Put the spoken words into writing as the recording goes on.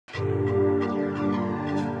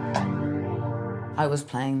I was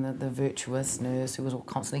playing the virtuous nurse who was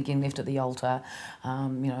constantly getting left at the altar.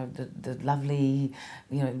 You know, the lovely,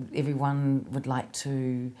 you know, everyone would like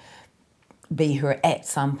to be her at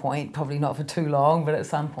some point, probably not for too long, but at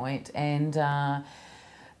some point. And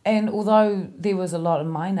although there was a lot of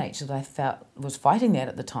my nature that I felt was fighting that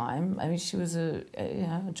at the time, I mean, she was you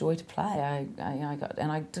know, a joy to play.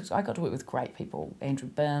 I got to work with great people: Andrew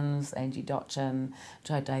Binns, Angie Dotchin,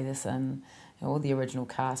 Joe Davison. All the original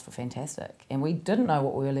cast were fantastic, and we didn't know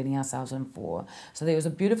what we were letting ourselves in for. So there was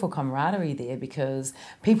a beautiful camaraderie there, because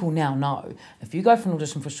people now know if you go for an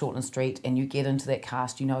audition for Shortland Street and you get into that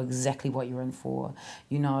cast, you know exactly what you're in for.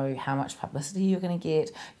 You know how much publicity you're going to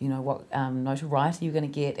get, you know what notoriety you're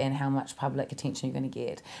going to get, and how much public attention you're going to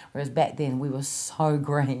get. Whereas back then we were so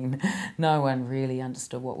green, no one really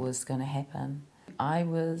understood what was going to happen. I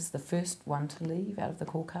was the first one to leave out of the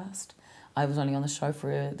core cast. I was only on the show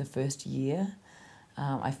for the first year.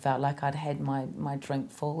 I felt like I'd had my drink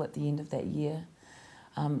full at the end of that year.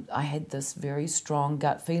 I had this very strong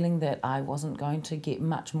gut feeling that I wasn't going to get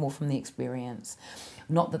much more from the experience.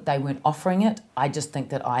 Not that they weren't offering it, I just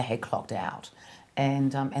think that I had clocked out,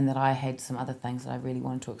 and that I had some other things that I really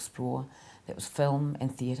wanted to explore. That was film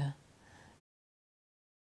and theatre.